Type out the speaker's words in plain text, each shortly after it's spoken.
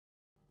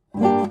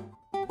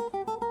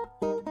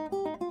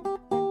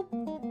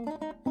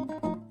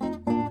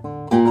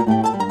Hi,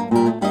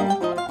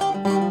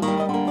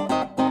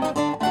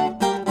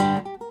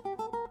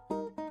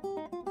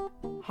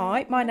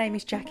 my name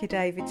is Jacqui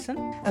Davidson.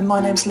 And my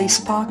name's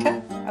Lisa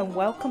Parker. And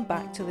welcome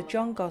back to the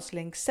John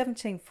Gosling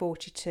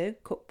 1742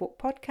 Cookbook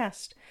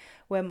podcast,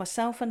 where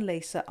myself and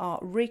Lisa are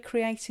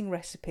recreating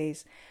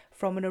recipes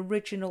from an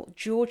original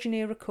Georgian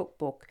era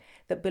cookbook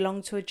that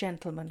belonged to a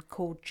gentleman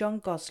called John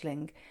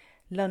Gosling,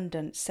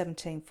 London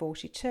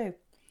 1742.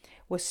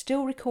 We're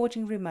still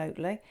recording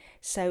remotely,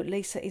 so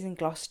Lisa is in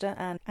Gloucester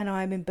and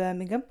I am in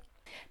Birmingham.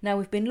 Now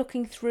we've been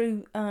looking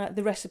through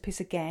the recipes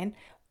again.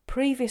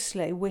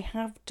 Previously we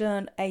have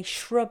done a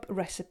shrub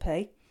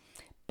recipe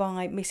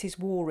by Mrs.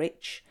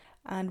 Warwich,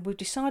 and we've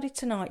decided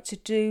tonight to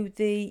do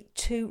the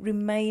two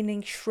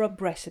remaining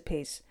shrub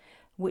recipes,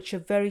 which are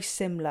very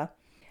similar.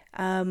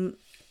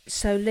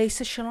 So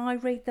Lisa, shall I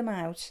read them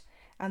out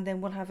and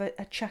then we'll have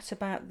a chat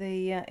about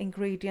the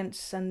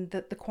ingredients and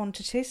the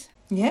quantities?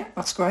 Yeah,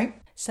 that's great.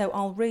 So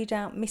I'll read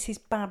out Mrs.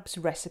 Bab's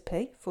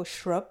recipe for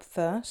shrub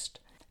first.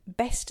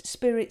 Best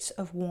spirits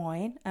of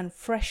wine and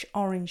fresh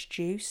orange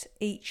juice,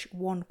 each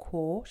 1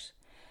 quart.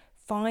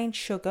 Fine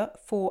sugar,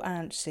 4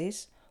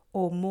 ounces,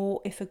 or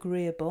more if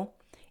agreeable.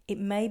 It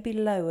may be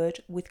lowered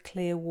with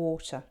clear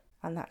water.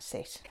 And that's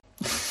it.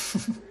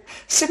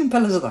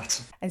 Simple as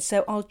that. And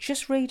so I'll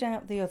just read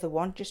out the other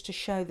one just to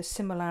show the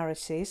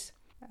similarities.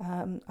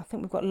 I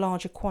think we've got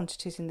larger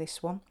quantities in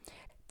this one.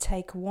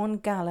 Take 1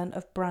 gallon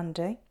of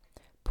brandy.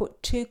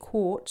 Put 2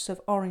 quarts of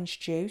orange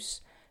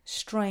juice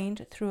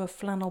strained through a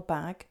flannel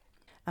bag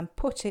and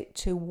put it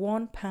to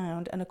 1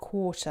 pound and a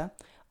quarter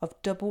of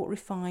double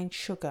refined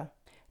sugar.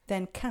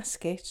 Then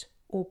cask it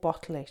or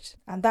bottle it.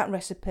 And that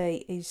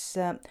recipe is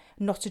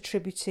not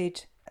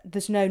attributed,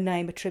 there's no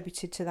name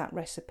attributed to that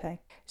recipe.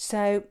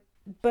 So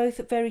both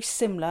are very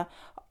similar.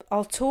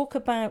 I'll talk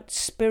about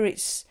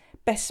spirits,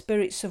 best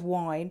spirits of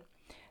wine,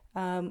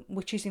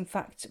 which is in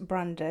fact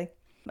brandy,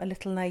 a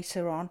little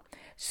later on.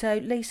 So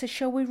Lisa,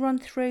 shall we run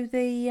through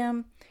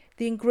the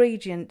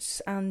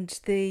ingredients and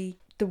the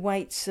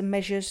weights and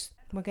measures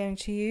we're going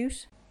to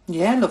use?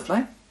 Yeah,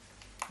 lovely.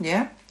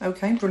 Yeah,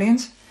 okay,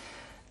 brilliant.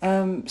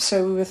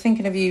 So we were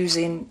thinking of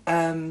using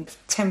 10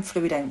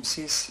 fluid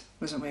ounces,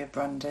 wasn't we, of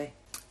brandy?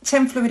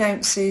 10 fluid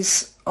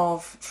ounces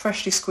of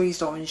freshly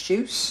squeezed orange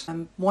juice,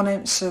 1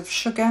 ounce of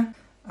sugar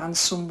and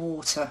some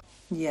water.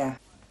 Yeah,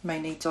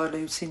 may need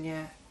diluting,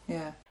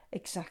 yeah.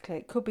 Exactly,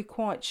 it could be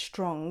quite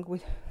strong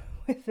with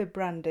the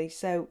brandy,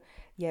 so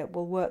yeah,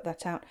 we'll work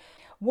that out.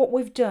 What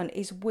we've done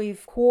is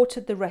we've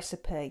quartered the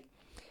recipe,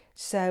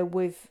 so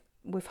we've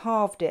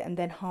halved it and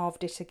then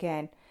halved it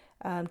again,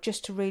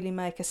 just to really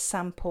make a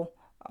sample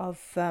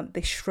of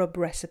this shrub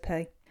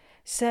recipe.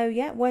 So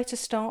yeah, where to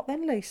start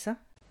then, Lisa?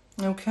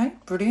 Okay,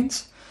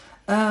 brilliant.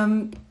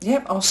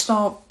 I'll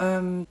start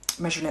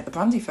measuring out the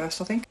brandy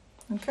first, I think.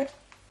 Okay.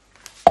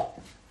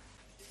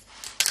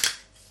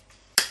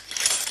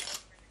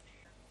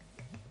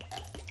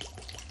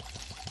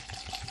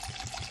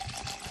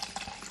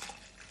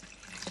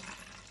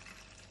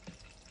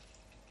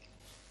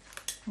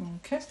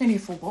 Okay, it's nearly a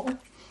full bottle.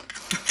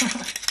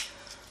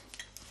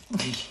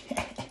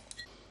 Yeah.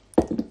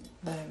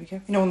 There we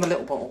go. You know, one of the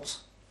little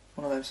bottles?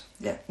 One of those.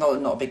 Yeah, not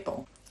a big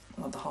bottle.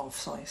 Not the half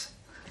size.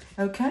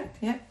 Okay,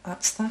 yeah,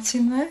 that's that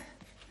in there.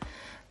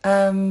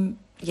 I'm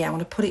going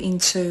to put it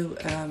into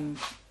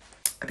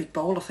a big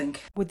bowl, I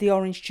think. With the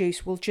orange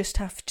juice, we'll just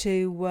have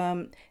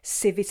to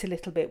sieve it a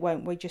little bit,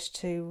 won't we, just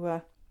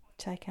to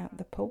take out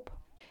the pulp.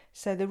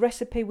 So the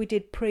recipe we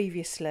did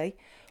previously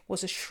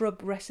was a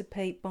shrub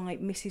recipe by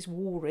Mrs.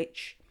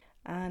 Warwich,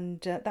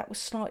 and that was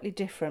slightly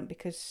different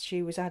because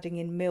she was adding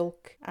in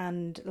milk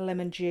and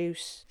lemon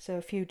juice, so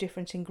a few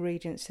different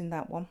ingredients in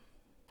that one.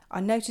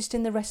 I noticed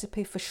in the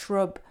recipe for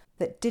shrub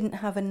that didn't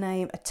have a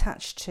name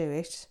attached to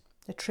it,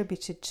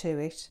 attributed to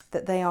it,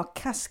 that they are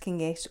casking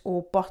it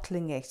or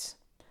bottling it,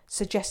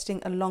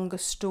 suggesting a longer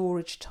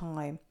storage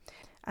time.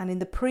 And in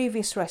the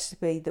previous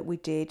recipe that we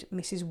did,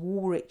 Mrs.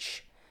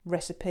 Warwich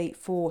recipe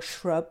for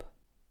shrub,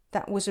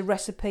 that was a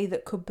recipe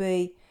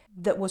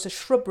that was a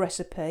shrub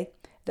recipe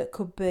that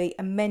could be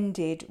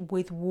amended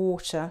with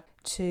water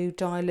to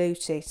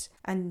dilute it,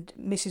 and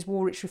Mrs.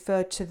 Warwich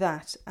referred to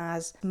that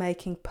as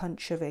making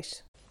punch of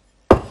it.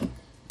 Okay,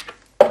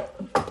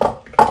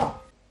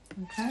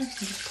 I'm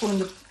just pouring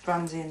the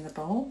brandy in the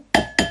bowl.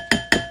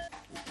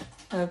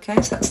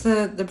 Okay, so that's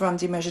the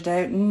brandy measured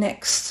out.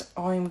 Next,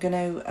 I'm going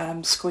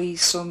to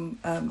squeeze some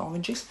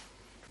oranges.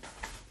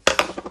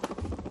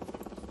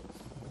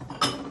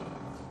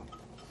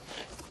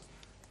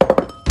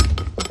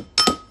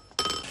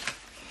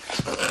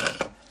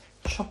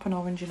 Chop an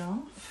orange in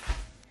half.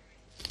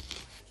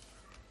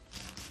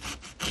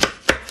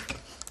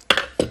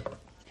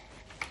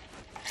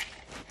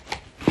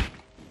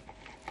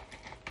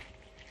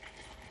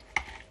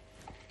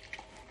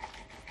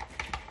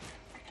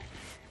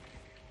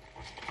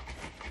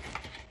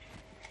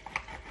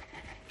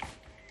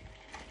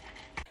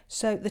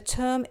 So the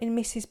term in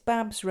Mrs.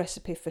 Bab's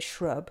recipe for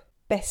shrub,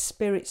 best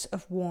spirits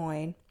of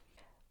wine.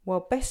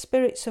 Well, best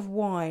spirits of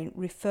wine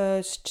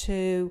refers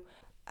to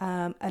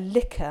a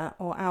liquor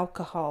or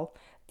alcohol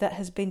that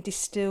has been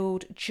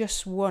distilled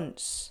just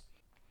once.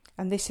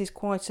 And this is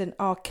quite an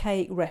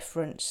archaic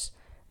reference,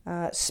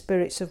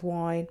 spirits of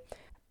wine,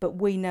 but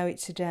we know it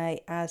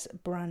today as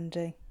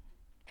brandy.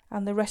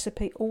 And the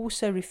recipe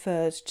also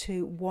refers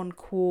to 1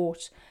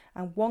 quart,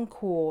 and 1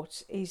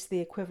 quart is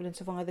the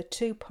equivalent of either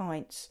 2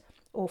 pints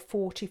or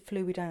 40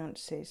 fluid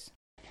ounces.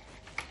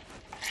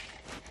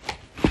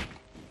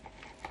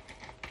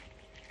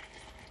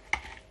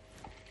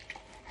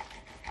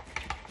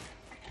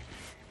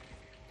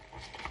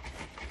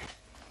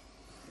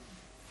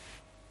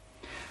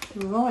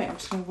 Right, I'm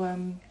just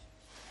going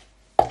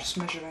to just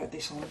measure out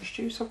this orange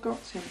juice I've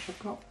got, see how much I've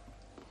got.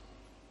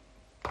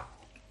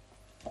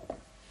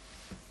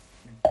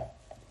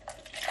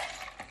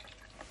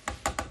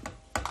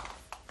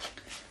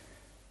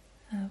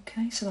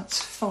 Okay, so that's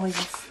 5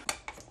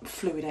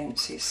 fluid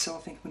ounces, so I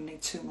think we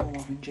need 2 more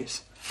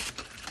oranges.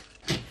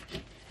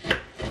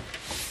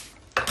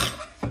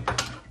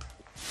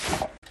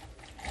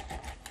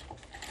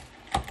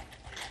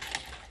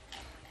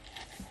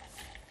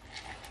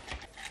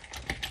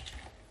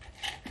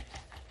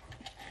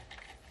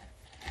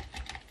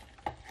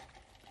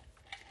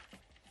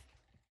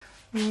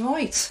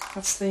 Right,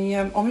 that's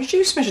the orange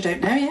juice measured out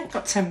now, yeah,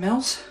 got 10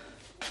 mils.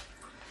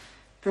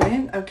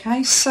 Brilliant,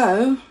 okay,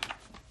 so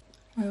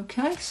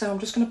I'm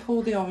just going to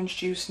pour the orange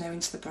juice now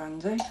into the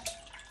brandy.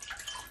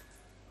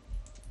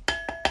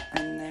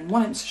 And then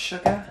 1 ounce of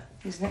sugar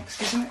is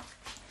next, isn't it?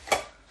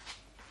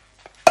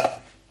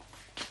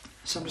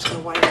 So I'm just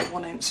going to weigh out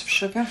 1 ounce of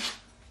sugar.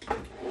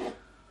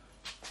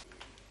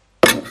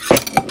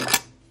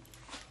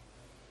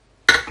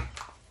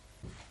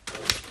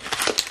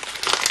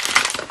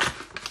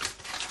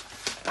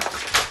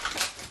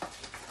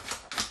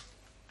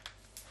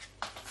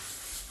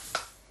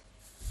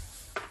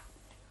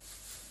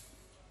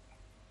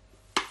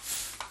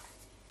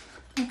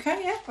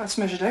 Okay, yeah, that's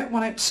measured out,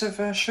 1 ounce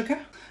of sugar.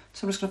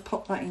 So I'm just going to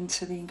pop that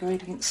into the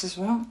ingredients as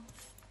well.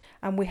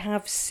 And we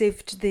have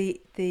sieved the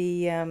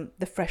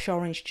fresh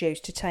orange juice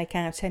to take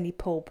out any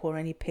pulp or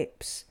any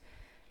pips.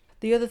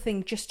 The other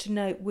thing just to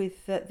note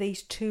with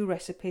these 2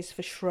 recipes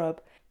for Shrub,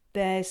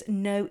 there's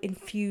no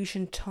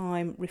infusion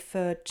time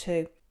referred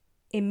to.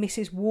 In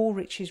Mrs.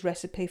 Woolrich's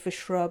recipe for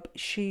Shrub,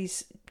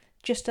 she's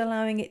just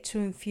allowing it to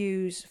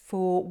infuse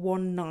for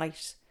 1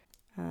 night.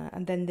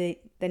 And then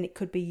it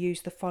could be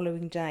used the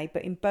following day.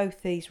 But in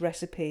both these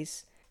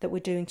recipes that we're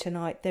doing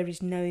tonight, there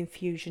is no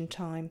infusion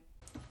time.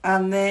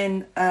 And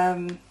then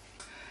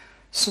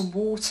some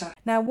water.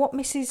 Now, what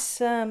Mrs.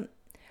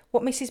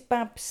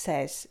 Babs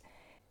says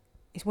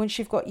is once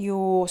you've got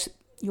your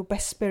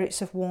best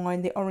spirits of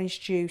wine, the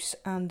orange juice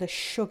and the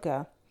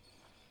sugar,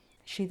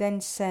 she then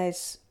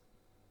says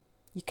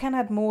you can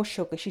add more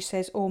sugar. She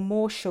says, or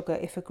more sugar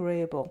if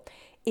agreeable.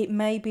 It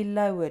may be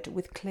lowered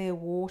with clear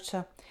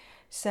water.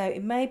 So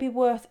it may be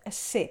worth a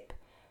sip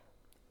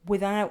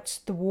without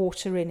the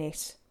water in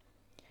it.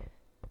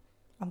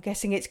 I'm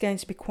guessing it's going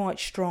to be quite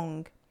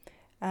strong.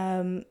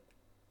 And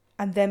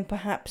then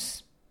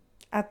perhaps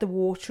add the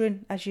water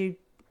in as you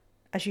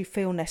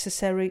feel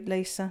necessary,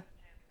 Lisa.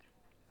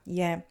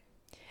 Yeah.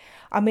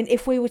 I mean,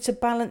 if we were to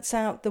balance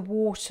out the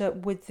water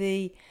with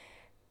the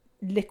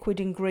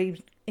liquid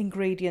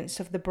ingredients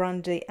of the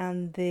brandy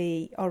and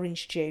the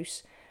orange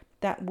juice,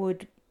 that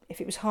would, if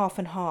it was half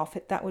and half,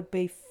 that would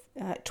be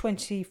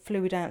 20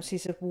 fluid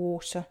ounces of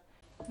water.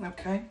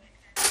 Okay,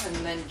 and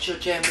then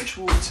judge how much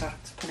water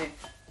to put in.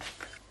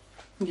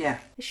 Yeah.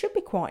 It should be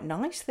quite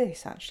nice,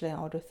 this, actually,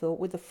 I would have thought,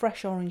 with the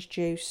fresh orange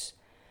juice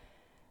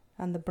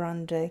and the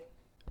brandy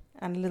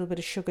and a little bit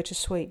of sugar to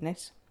sweeten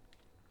it.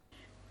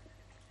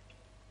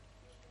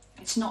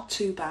 It's not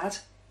too bad.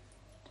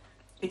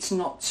 It's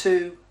not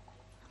too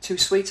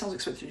sweet. I was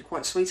expecting it to be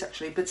quite sweet,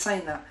 actually, but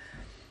saying that,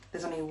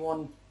 there's only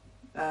 1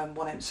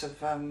 ounce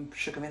of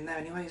sugar in there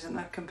anyway, isn't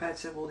there, compared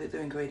to all the other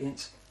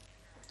ingredients.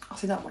 I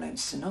think that 1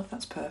 ounce is enough,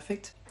 that's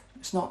perfect.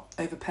 It's not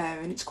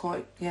overpowering, it's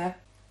quite, yeah.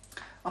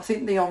 I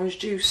think the orange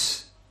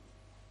juice,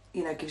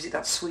 gives it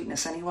that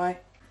sweetness anyway.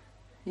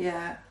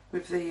 Yeah,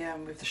 with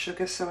the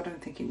sugar, so I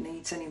don't think it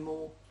needs any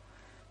more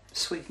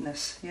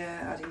sweetness,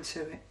 adding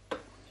to it.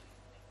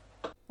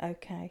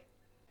 Okay.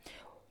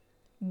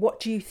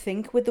 What do you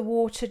think with the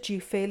water? Do you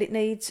feel it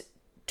needs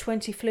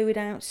 20 fluid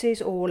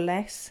ounces or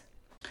less?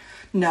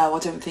 No, I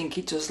don't think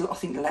it does. I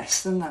think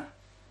less than that.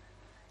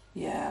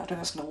 Yeah, I don't think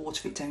that's going to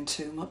water it down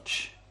too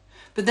much.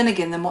 But then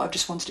again, they might have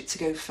just wanted it to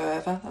go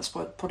further. That's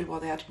probably why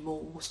they added more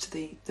water to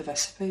the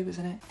recipe,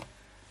 wasn't it?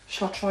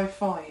 Shall I try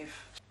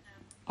 5?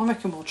 I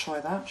reckon we'll try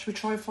that. Should we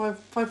try 5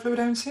 fluid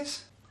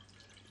ounces?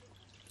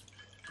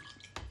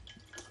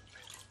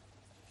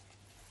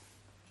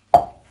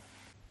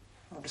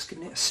 I'm just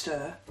giving it a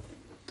stir.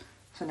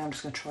 So now I'm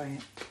just going to try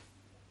it.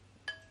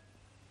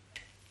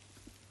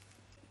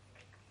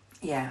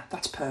 Yeah,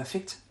 that's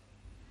perfect.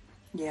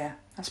 Yeah,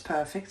 that's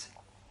perfect.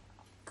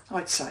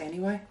 I'd say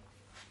anyway.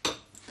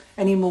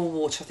 Any more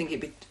water, I think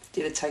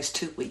it'd taste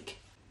too weak.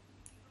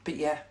 But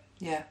yeah,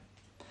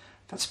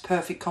 that's a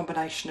perfect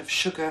combination of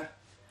sugar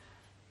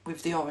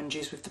with the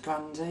oranges, with the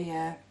brandy.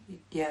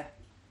 Yeah,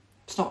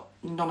 It's not,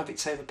 none of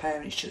it's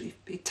overpowering.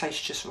 It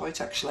tastes just right,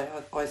 actually.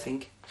 I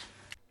think.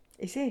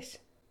 Is it?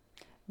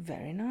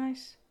 Very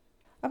nice.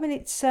 I mean,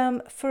 it's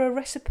for a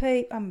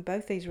recipe.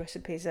 Both these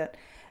recipes are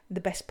the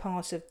best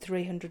part of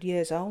 300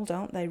 years old,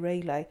 aren't they?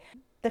 Really,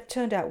 they've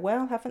turned out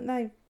well, haven't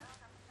they?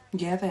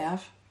 Yeah, they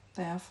have.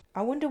 They have.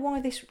 I wonder why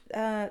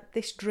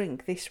this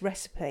drink, this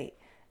recipe,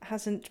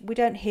 hasn't. We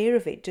don't hear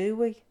of it, do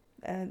we?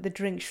 The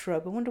drink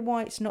Shrub. I wonder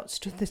why it's not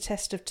stood the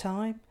test of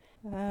time.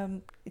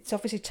 It's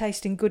obviously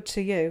tasting good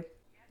to you.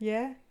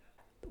 Yeah.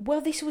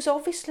 Well, this was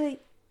obviously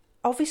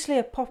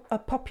a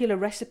popular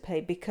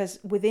recipe because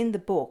within the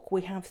book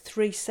we have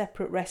 3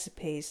 separate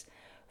recipes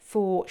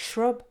for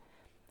Shrub.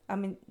 I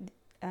mean,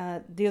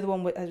 the other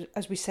one,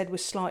 as we said,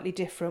 was slightly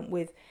different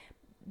with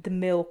the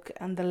milk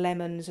and the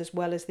lemons as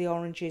well as the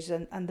oranges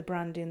and the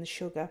brandy and the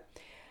sugar.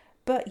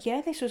 But yeah,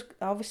 this was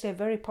obviously a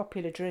very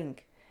popular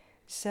drink.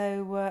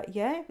 So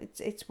yeah,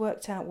 it's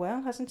worked out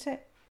well, hasn't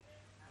it?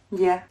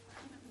 Yeah.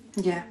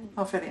 Yeah,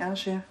 I feel it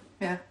has, yeah.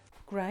 Yeah.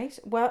 Great.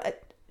 Well,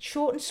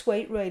 short and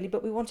sweet, really,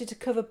 but we wanted to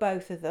cover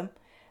both of them.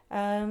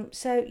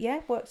 So,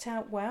 yeah, worked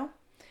out well.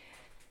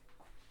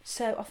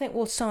 So I think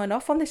we'll sign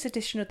off on this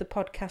edition of the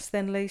podcast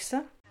then,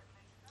 Lisa.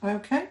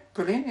 Okay,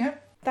 brilliant, yeah.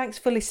 Thanks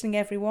for listening,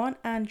 everyone,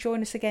 and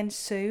join us again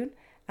soon.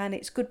 And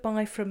it's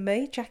goodbye from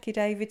me, Jacqui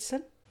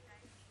Davidson.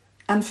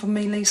 And from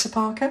me, Lisa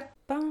Parker.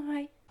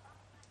 Bye.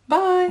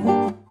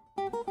 Bye.